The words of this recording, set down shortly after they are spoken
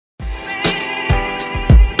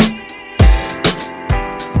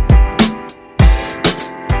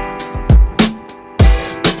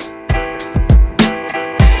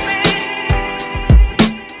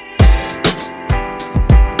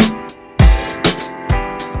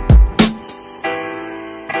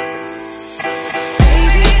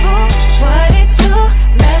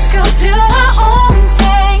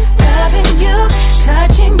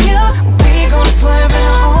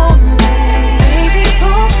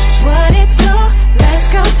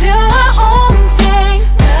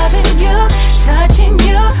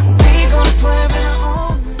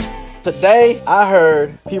Today, I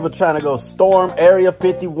heard people trying to go storm Area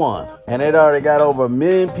 51. And it already got over 1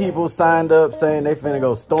 million people signed up saying they finna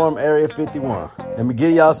go storm Area 51. Let me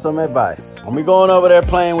give y'all some advice. When we going over there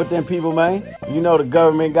playing with them people, man, you know the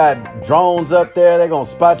government got drones up there. They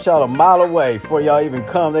gonna spot y'all a mile away before y'all even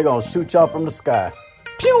come. They gonna shoot y'all from the sky.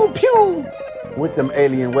 Pew, pew. With them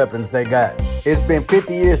alien weapons they got. It's been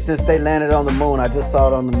 50 years since they landed on the moon. I just saw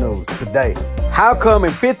it on the news today. How come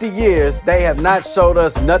in 50 years they have not showed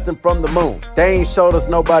us nothing from the moon? They ain't showed us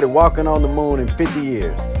nobody walking on the moon in 50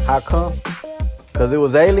 years. How come? Because it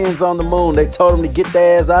was aliens on the moon. They told them to get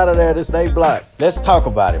their ass out of there to stay blocked. Let's talk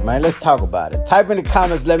about it, man. Let's talk about it. Type in the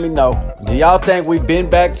comments, let me know. Do y'all think we've been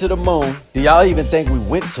back to the moon? Do y'all even think we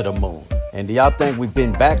went to the moon? And do y'all think we've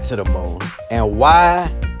been back to the moon? And why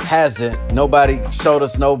hasn't nobody showed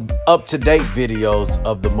us no up-to-date videos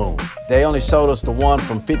of the moon? They only showed us the one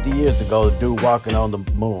from 50 years ago, the dude walking on the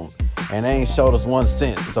moon. And they ain't showed us one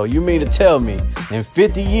since. So you mean to tell me in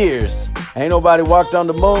 50 years, ain't nobody walked on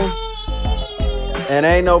the moon? And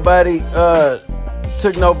ain't nobody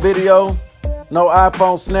took no video, no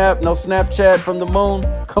iPhone snap, no Snapchat from the moon?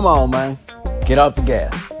 Come on, man. Get off the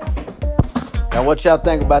gas. Now what y'all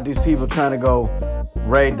think about these people trying to go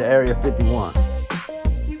raid the Area 51?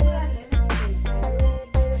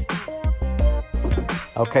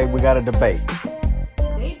 Okay, we got a debate.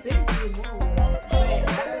 They've been to the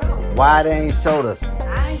moon. Why they ain't showed us?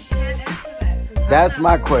 I can't answer that. That's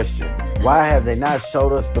my question. Why have they not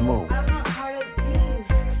showed us the moon? I'm not part of the team.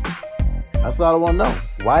 That's all I want to know.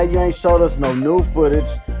 Why you ain't showed us no new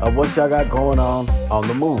footage of what y'all got going on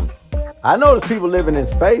the moon? I know there's people living in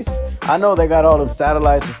space. I know they got all them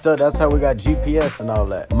satellites and stuff. That's how we got GPS and all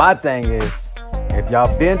that. My thing is, if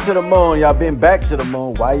y'all been to the moon, y'all been back to the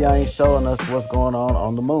moon, why y'all ain't showing us what's going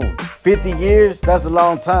on the moon? 50 years? That's a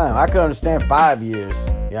long time. I could understand 5 years.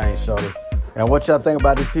 Y'all ain't showed us. And what y'all think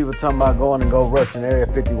about these people talking about going and go rushing Area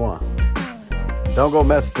 51? Don't go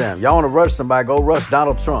mess with them. Y'all want to rush somebody, go rush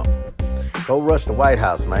Donald Trump. Go rush the White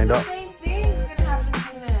House, man. The same thing's gonna happen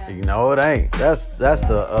to them. You know it ain't. That's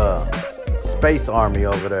the space army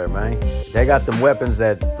over there, man. They got them weapons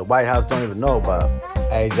that the White House don't even know about.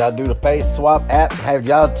 Hey, did y'all do the face swap app? Have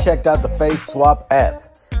y'all checked out the face swap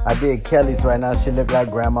app? I did Kelly's right now. She look like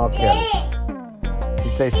Grandma Kelly. She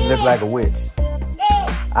say she look like a witch.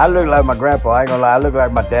 I look like my grandpa. I ain't gonna lie. I look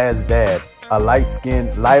like my dad's dad. A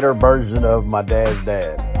light-skinned, lighter version of my dad's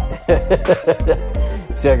dad.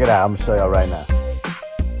 Check it out. I'm gonna show y'all right now.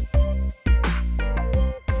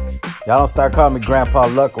 Y'all don't start calling me Grandpa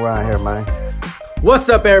Luck around here, man. What's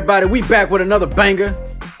up, everybody? We back with another banger.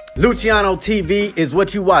 Lucianotv TV is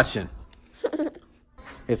what you watching.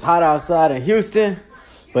 It's hot outside in Houston,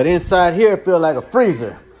 but inside here it feels like a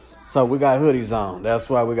freezer. So we got hoodies on. That's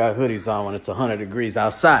why we got hoodies on when it's 100 degrees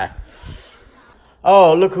outside.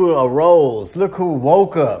 Oh, look who arose. Look who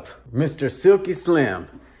woke up. Mr. Silky Slim.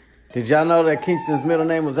 Did y'all know that Kingston's middle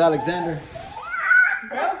name was Alexander?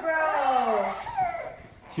 Bro.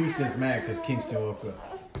 Houston's mad because Kingston woke up.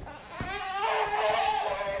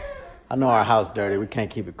 I know our house dirty. We can't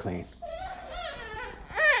keep it clean.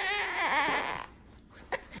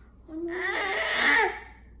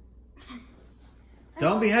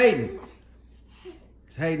 Don't be hating.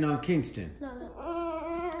 It's hating on Kingston.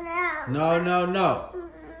 No.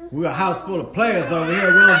 We're a house full of players over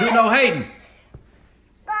here. We don't do no hating.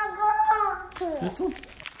 This one?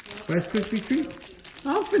 Rice Krispie treat?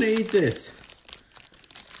 I'm finna eat this.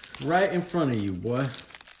 Right in front of you, boy.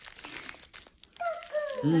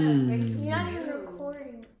 You're not even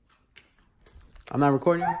recording. I'm not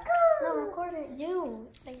recording you? No, recording you.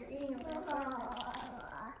 Like you're eating a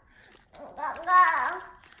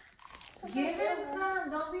Give him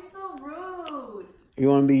some. Don't be so rude. You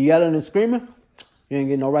wanna be yelling and screaming? You ain't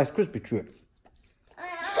getting no Rice Krispie treat.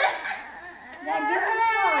 Yeah, give him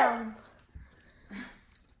some.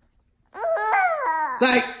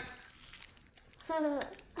 Psych!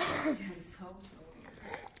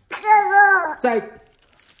 Psych!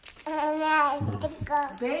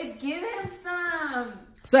 Babe, give him some.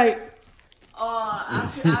 Psych!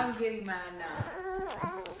 Oh, I'm getting mad now.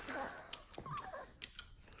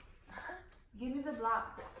 Give me the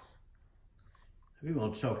block. We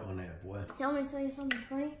gonna choke on that, boy. You want me to tell you something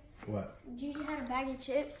funny? What? Gigi had a bag of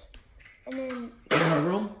chips, and then... In her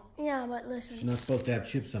room? Yeah, but listen. She's not supposed to have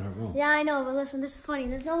chips in her room. Yeah, I know, but listen, this is funny.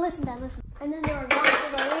 Don't listen to that, listen. And then they were gone. She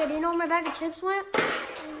was like, Leah, do you know where my bag of chips went?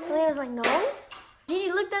 And Leah was like, no.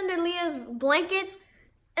 Gigi looked under Leah's blankets,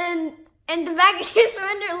 and the bag of chips were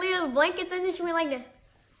under Leah's blankets, and then she went like this.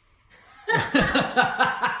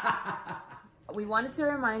 We wanted to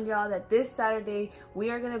remind y'all that this Saturday, we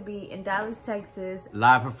are going to be in Dallas, Texas.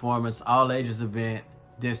 Live performance, all ages event.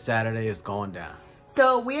 this Saturday is going down.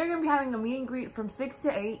 So we are gonna be having a meet and greet from 6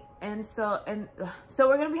 to 8, and so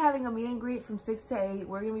we're gonna be having a meet and greet from 6 to 8.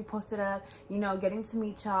 We're gonna be posted up, you know, getting to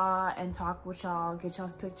meet y'all and talk with y'all, get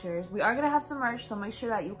y'all's pictures. We are gonna have some merch, so make sure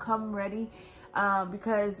that you come ready,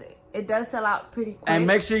 because it does sell out pretty quick. And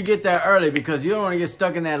make sure you get there early, because you don't want to get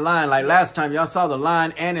stuck in that line. Like last time, y'all saw the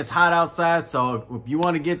line, and it's hot outside. So if you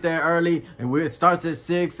want to get there early, and it starts at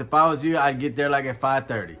 6, if I was you, I'd get there like at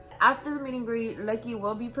 5:30. After the meet and greet, Lucky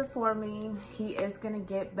will be performing. He is gonna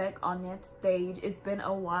get back on that stage. It's been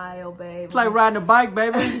a while, babe. It's like riding a bike,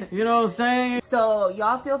 baby. You know what I'm saying? So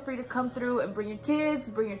y'all feel free to come through and bring your kids,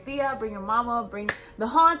 bring your tia, bring your mama, bring the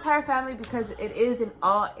whole entire family, because it is an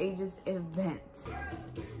all ages event.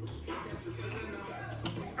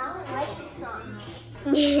 I don't like this song.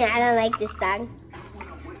 Yeah, I don't like this song.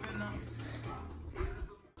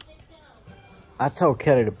 I told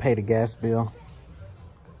Kelly to pay the gas bill.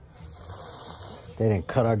 They didn't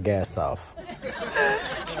cut our gas off.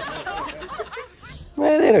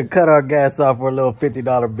 Man, they done cut our gas off for a little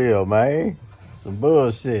 $50 bill, man. Some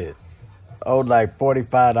bullshit. Owed like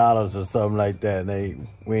 $45 or something like that, and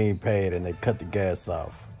we ain't paid, and they cut the gas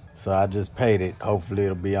off. So I just paid it. Hopefully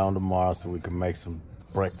it'll be on tomorrow so we can make some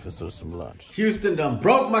breakfast or some lunch. Houston done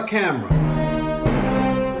broke my camera.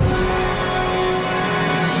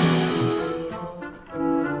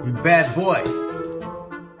 You bad boy.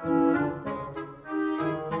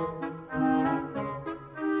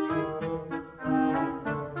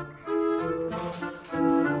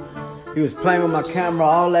 He was playing with my camera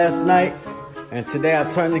all last night, and today I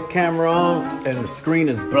turned the camera on and the screen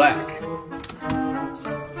is black.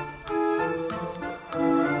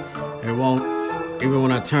 It won't, even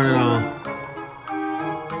when I turn it on,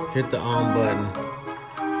 hit the on button,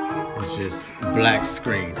 it's just black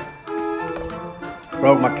screen.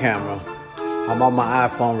 Broke my camera. I'm on my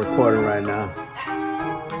iPhone recording right now.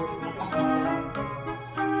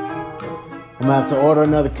 I'm gonna have to order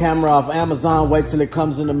another camera off Amazon, wait till it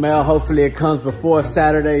comes in the mail. Hopefully it comes before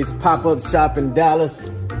Saturday's pop-up shop in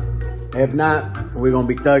Dallas. If not, we're gonna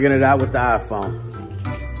be thugging it out with the iPhone.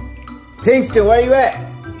 Kingston, where you at?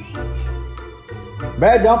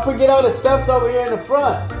 Babe, don't forget all the stuff's over here in the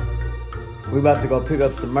front. We about to go pick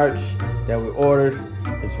up some merch that we ordered.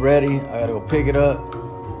 It's ready, I gotta go pick it up.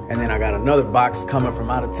 And then I got another box coming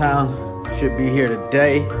from out of town. Should be here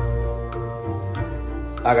today.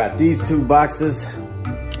 I got these 2 boxes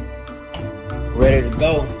ready to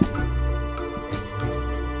go.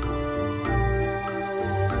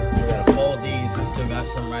 We gotta fold these. We still got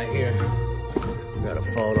some right here. We gotta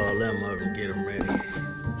fold all them up and get them ready.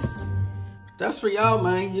 That's for y'all,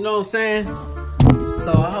 man. You know what I'm saying?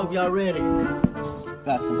 So I hope y'all ready.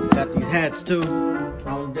 Got these hats too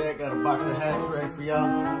on deck. Got a box of hats ready for y'all.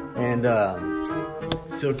 And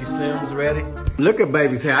Silky Slim's ready. Look at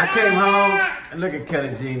baby's hair. I came home and look at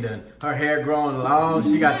Kelly Jean done. Her hair growing long.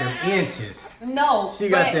 She got them inches. No. She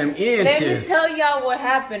got them inches. Let me tell y'all what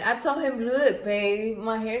happened. I told him, look, babe,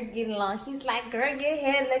 my hair's getting long. He's like, girl, your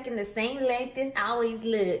hair looking the same length as always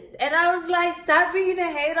looked. And I was like, stop being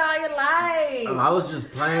a hater all your life. I was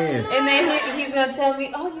just playing. And then he's going to tell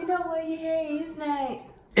me, oh, you know what, your hair is nice.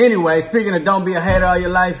 Anyway, speaking of don't be a hater all your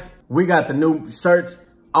life, we got the new shirts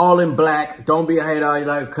all in black. Don't be a hater all your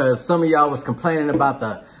life, because some of y'all was complaining about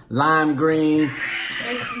the lime green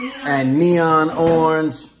and neon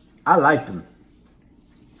orange. I like them.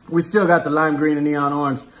 We still got the lime green and neon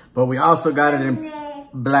orange, but we also got it in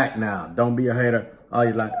black now. Don't be a hater all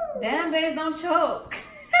your life. Damn, babe, don't choke.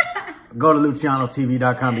 Go to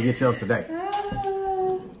Lucianotv.com to get yours today.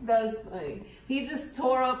 That's funny. He just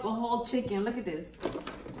tore up a whole chicken. Look at this.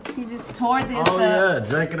 He just tore this up. Yeah,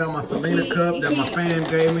 drank it on my Selena cup that my fan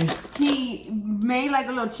gave me. He made like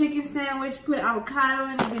a little chicken sandwich, put avocado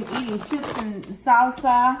in it, been eating chips and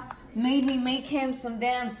salsa. Made me make him some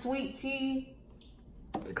damn sweet tea.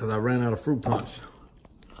 Because I ran out of fruit punch.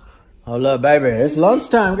 Hold up, baby. It's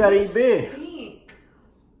lunchtime. Gotta eat big.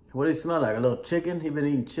 What does it smell like? A little chicken? He been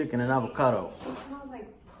eating chicken and avocado. It smells like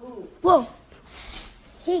poop. Whoa.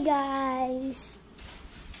 Hey, guys.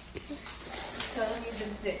 Tell him you've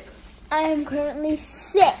been sick. I am currently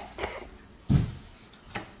sick.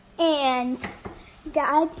 And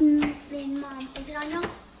Dad and Mom, is it on now?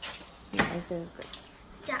 Yeah, it is good.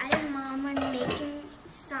 Dad and Mom are making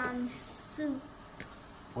some soup.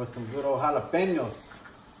 With some good old jalapenos.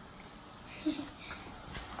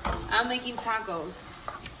 I'm making tacos.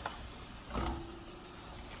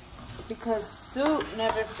 Because soup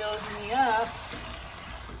never fills me up.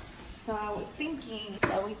 So I was thinking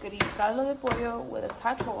that we could eat caldo de pollo with a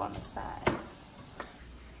taco on the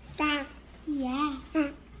side. Yeah.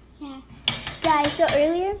 Guys, so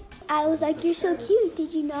earlier I was like, you're so cute.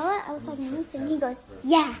 Did you know it? I was like, Moose, and he goes,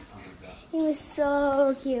 yeah. He was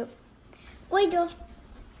so cute. Wait, do.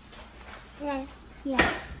 Yeah.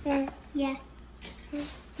 Yeah. Yeah. Yeah.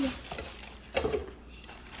 Yeah.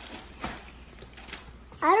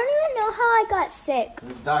 I don't even know how I got sick.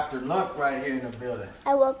 There's Dr. Luck right here in the building.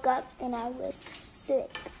 I woke up and I was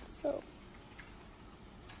sick, so.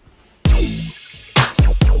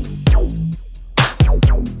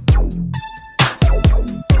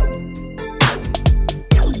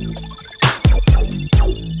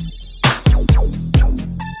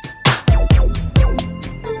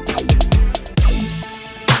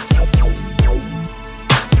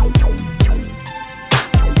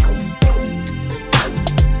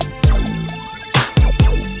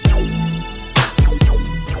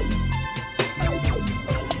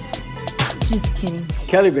 Just kidding.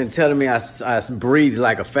 Kelly been telling me I breathe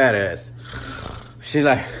like a fat ass. She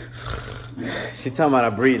talking about I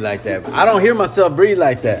breathe like that. But I don't hear myself breathe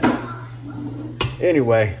like that.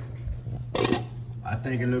 Anyway, I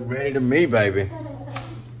think it look ready to me, baby.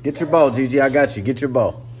 Get your bowl, Gigi. I got you. Get your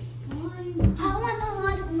bowl.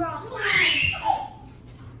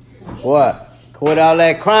 What? Quit all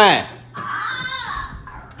that crying.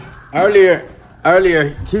 Earlier,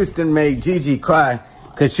 Houston made Gigi cry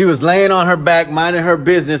because she was laying on her back, minding her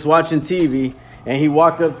business, watching TV, and he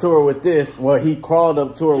walked up to her with this. Well, he crawled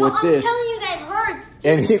up to her with this. I'm telling you that hurts.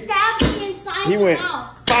 And he stabbed me inside he the went,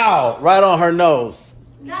 mouth. pow, right on her nose.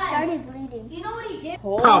 Started bleeding. You know what he did?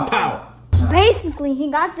 Pow, pow. Basically,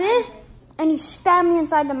 he got this, and he stabbed me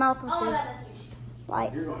inside the mouth with this.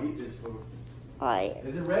 Like, You're going to eat this food. like.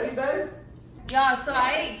 Is it ready, babe? Y'all, so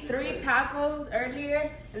I ate 3 tacos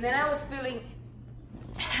earlier, and then I was feeling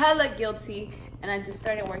hella guilty, and I just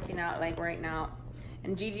started working out like right now.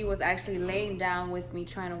 And Gigi was actually laying down with me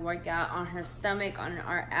trying to work out on her stomach, on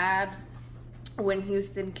our abs, when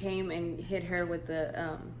Houston came and hit her with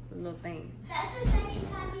the little thing. That's the second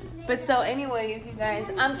time he's made But so anyways, you guys,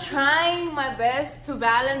 I'm trying my best to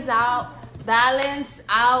balance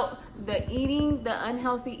out the eating, the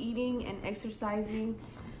unhealthy eating and exercising.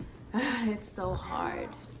 It's so hard.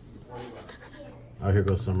 Oh, here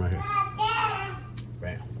goes some right here.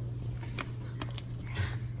 Bam.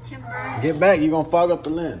 Get back, you're going to fog up the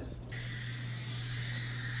lens.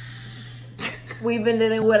 We've been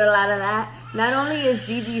dealing with a lot of that. Not only is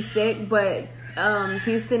Gigi sick, but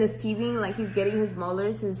Houston is teething, like he's getting his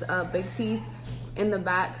molars, his big teeth in the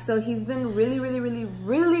back. So he's been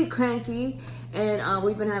really cranky, and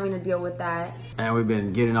we've been having to deal with that. And we've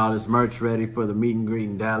been getting all this merch ready for the meet and greet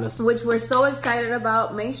in Dallas, which we're so excited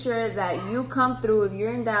about. Make sure that you come through if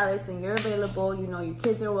you're in Dallas and you're available. You know your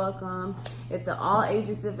kids are welcome. It's an all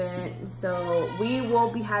ages event. So we will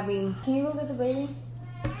be having, can you go get the baby?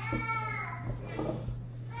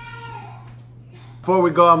 Before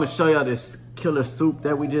we go, I'm gonna show y'all this killer soup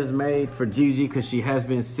that we just made for Gigi because she has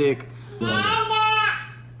been sick.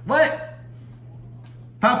 What?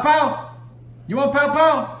 Pow pow? You want pow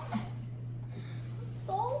pow?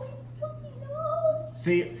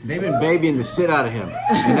 See, they've been babying the shit out of him,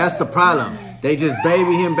 and that's the problem. They just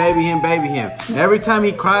baby him. Every time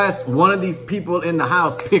he cries, one of these people in the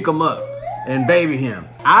house pick him up and baby him.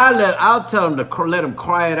 I'll tell him to let him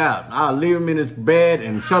cry it out. I'll leave him in his bed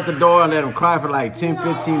and shut the door and let him cry for like 10,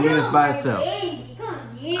 15 minutes by himself.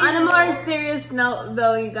 On a more serious note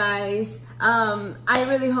though, you guys, I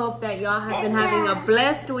really hope that y'all have been having a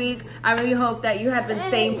blessed week. I really hope that you have been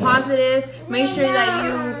staying positive. Make sure that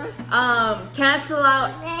you cancel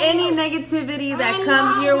out any negativity that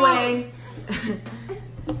comes your way.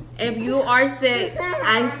 If you are sick,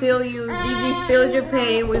 I feel you. Gigi feels your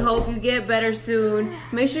pain. We hope you get better soon.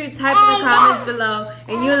 Make sure you type in the comments below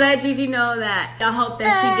and you let Gigi know that. I hope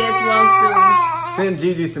that she gets well soon. Send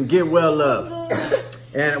Gigi some get well love.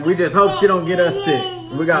 And we just hope she don't get us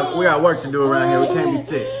sick. We got work to do around here. We can't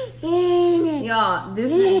be sick. Y'all,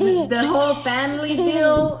 the whole family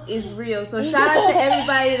deal is real. So shout out to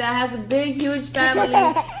everybody that has a big, huge family.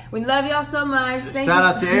 We love y'all so much. Thank you.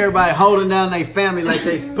 Shout out to everybody holding down their family like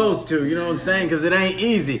they supposed to. You know what I'm saying? Because it ain't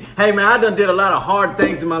easy. Hey, man, I done did a lot of hard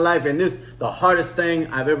things in my life. And the hardest thing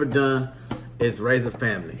I've ever done is raise a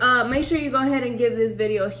family. Make sure you go ahead and give this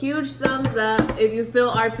video a huge thumbs up if you feel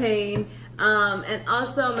our pain. And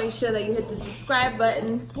also make sure that you hit the subscribe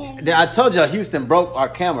button. I told y'all Houston broke our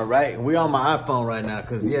camera, right? And we on my iPhone right now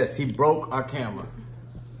because, yes, he broke our camera.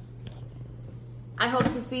 I hope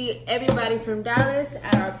to see everybody from Dallas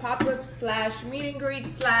at our pop-up / meet and greet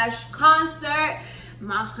 / concert.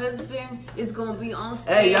 My husband is gonna be on stage.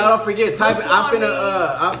 Hey, y'all don't forget, type it. I'm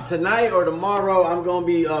gonna tonight or tomorrow I'm gonna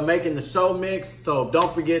be making the show mix. So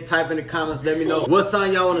don't forget, type in the comments, let me know what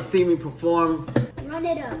song y'all wanna see me perform. Run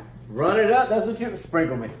it up. Run it up, that's what you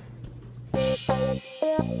sprinkle me.